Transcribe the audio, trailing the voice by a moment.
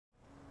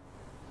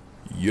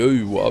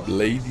Yo, what up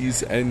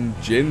ladies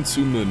and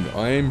gentlemen,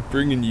 I am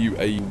bringing you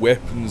a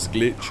weapons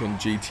glitch on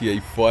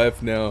GTA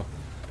 5 now.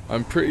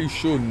 I'm pretty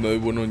sure no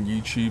one on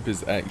YouTube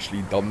has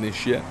actually done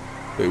this yet,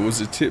 but it was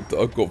a tip that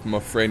I got from my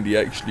friend. He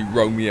actually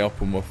rang me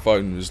up on my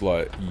phone and was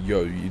like,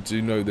 yo, you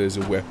do know there's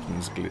a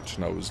weapons glitch?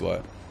 And I was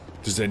like,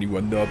 does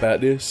anyone know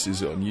about this?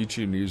 Is it on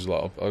YouTube? And he was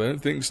like, I don't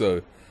think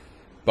so.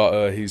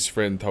 But his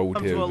friend told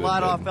him,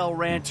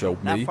 and he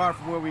told me.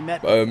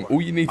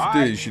 All you need to do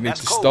is you need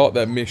to start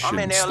that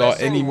mission.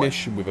 Start any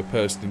mission with a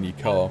person in your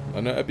car.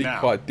 I know it'd be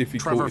quite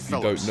difficult if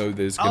you don't know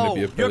there's going to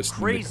be a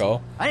person in the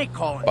car,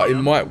 but it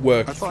might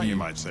work for you.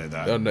 I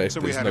don't know if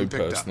there's no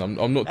person.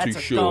 I'm not too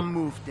sure.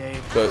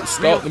 But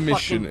start the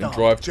mission and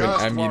drive to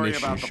an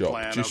ammunition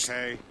shop. Just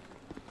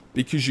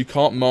because you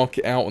can't mark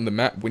it out on the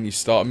map when you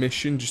start a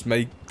mission, just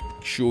make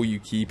sure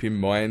you keep in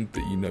mind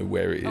that you know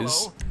where it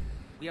is.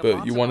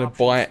 But you want to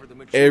buy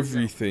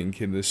everything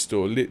in the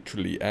store,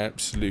 literally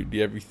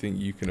absolutely everything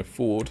you can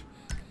afford.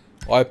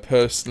 I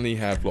personally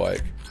have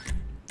like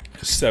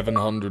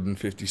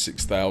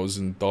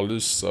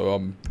 $756,000,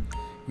 so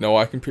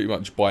I can pretty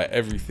much buy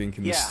everything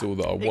in the store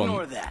that I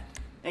want.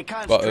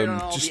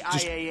 But just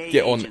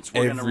get on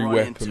every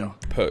weapon,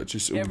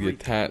 purchase all the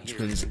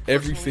attachments,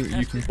 everything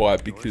you can buy,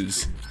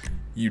 because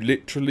you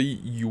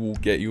will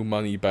get your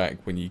money back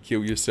when you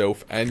kill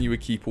yourself, and you will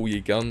keep all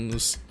your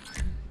guns.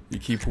 You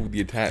keep all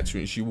the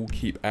attachments, you will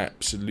keep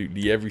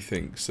absolutely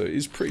everything. So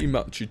it's pretty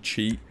much a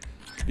cheat,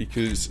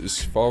 because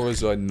as far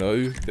as I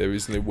know, there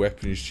is no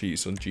weapons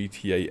cheats on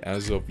GTA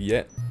as of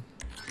yet.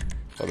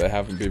 But they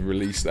haven't been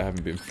released, they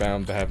haven't been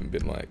found, they haven't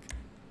been like,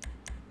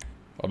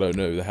 I don't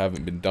know, they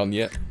haven't been done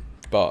yet.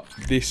 But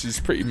this is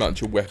pretty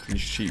much a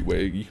weapons cheat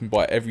where you can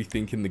buy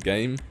everything in the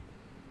game,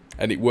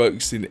 and it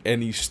works in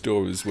any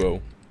store as well.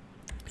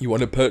 You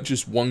want to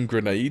purchase one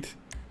grenade,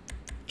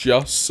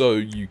 just so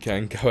you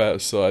can go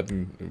outside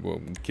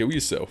and kill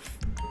yourself.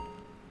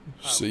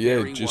 So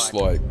yeah, just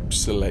like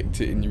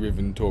select it in your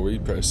inventory,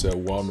 press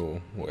L1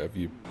 or whatever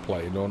you're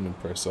playing on and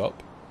press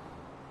up.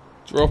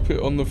 Drop it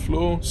on the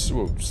floor,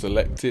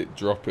 select it,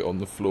 drop it on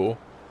the floor,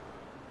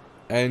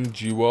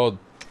 and you are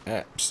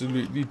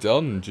absolutely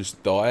done.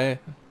 Just die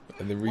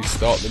and then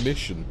restart the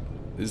mission.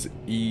 As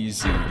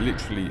easy,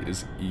 literally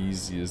as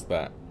easy as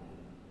that.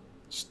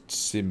 Just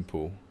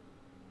simple.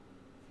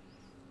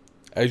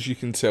 As you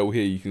can tell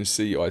here, you can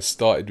see I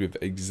started with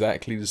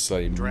exactly the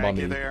same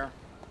money.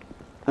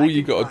 All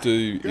you gotta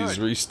do is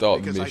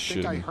restart the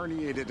mission,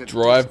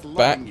 drive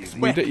back.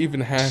 We don't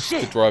even have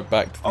to drive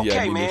back to the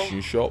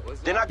ammunition shop,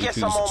 because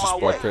just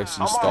by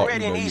pressing start, you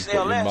know you've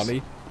got your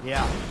money.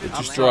 But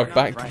just drive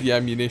back to the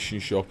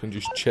ammunition shop and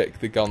just check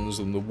the guns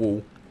on the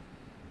wall.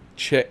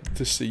 Check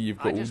to see you've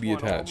got all the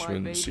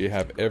attachments. So you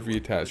have every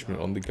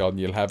attachment on the gun.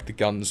 You'll have the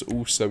guns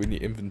also in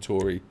your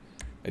inventory.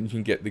 And you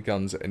can get the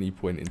guns at any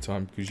point in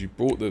time because you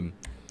bought them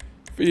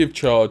free of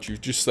charge.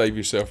 You've just saved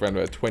yourself around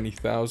about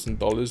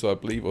 $20,000, I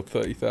believe, or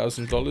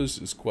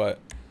 $30,000. It's quite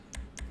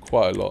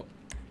a lot.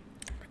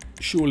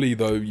 Surely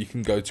though, you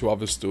can go to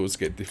other stores,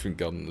 get different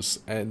guns,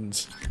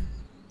 and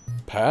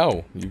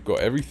pow, you've got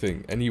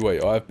everything. Anyway,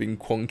 I've been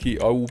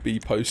Quonky. I will be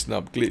posting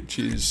up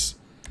glitches,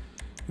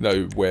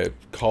 where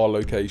car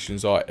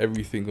locations are,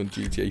 everything on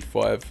GTA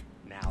 5.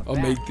 I'll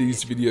make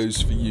these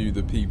videos for you,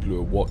 the people who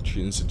are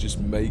watching, so just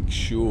make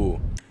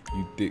sure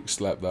you dick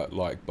slap that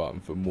like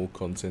button for more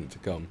content to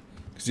come,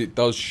 because it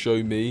does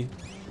show me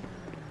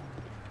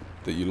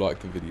that you like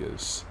the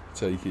videos.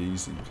 Take it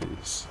easy,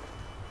 peace.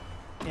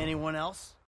 Anyone else?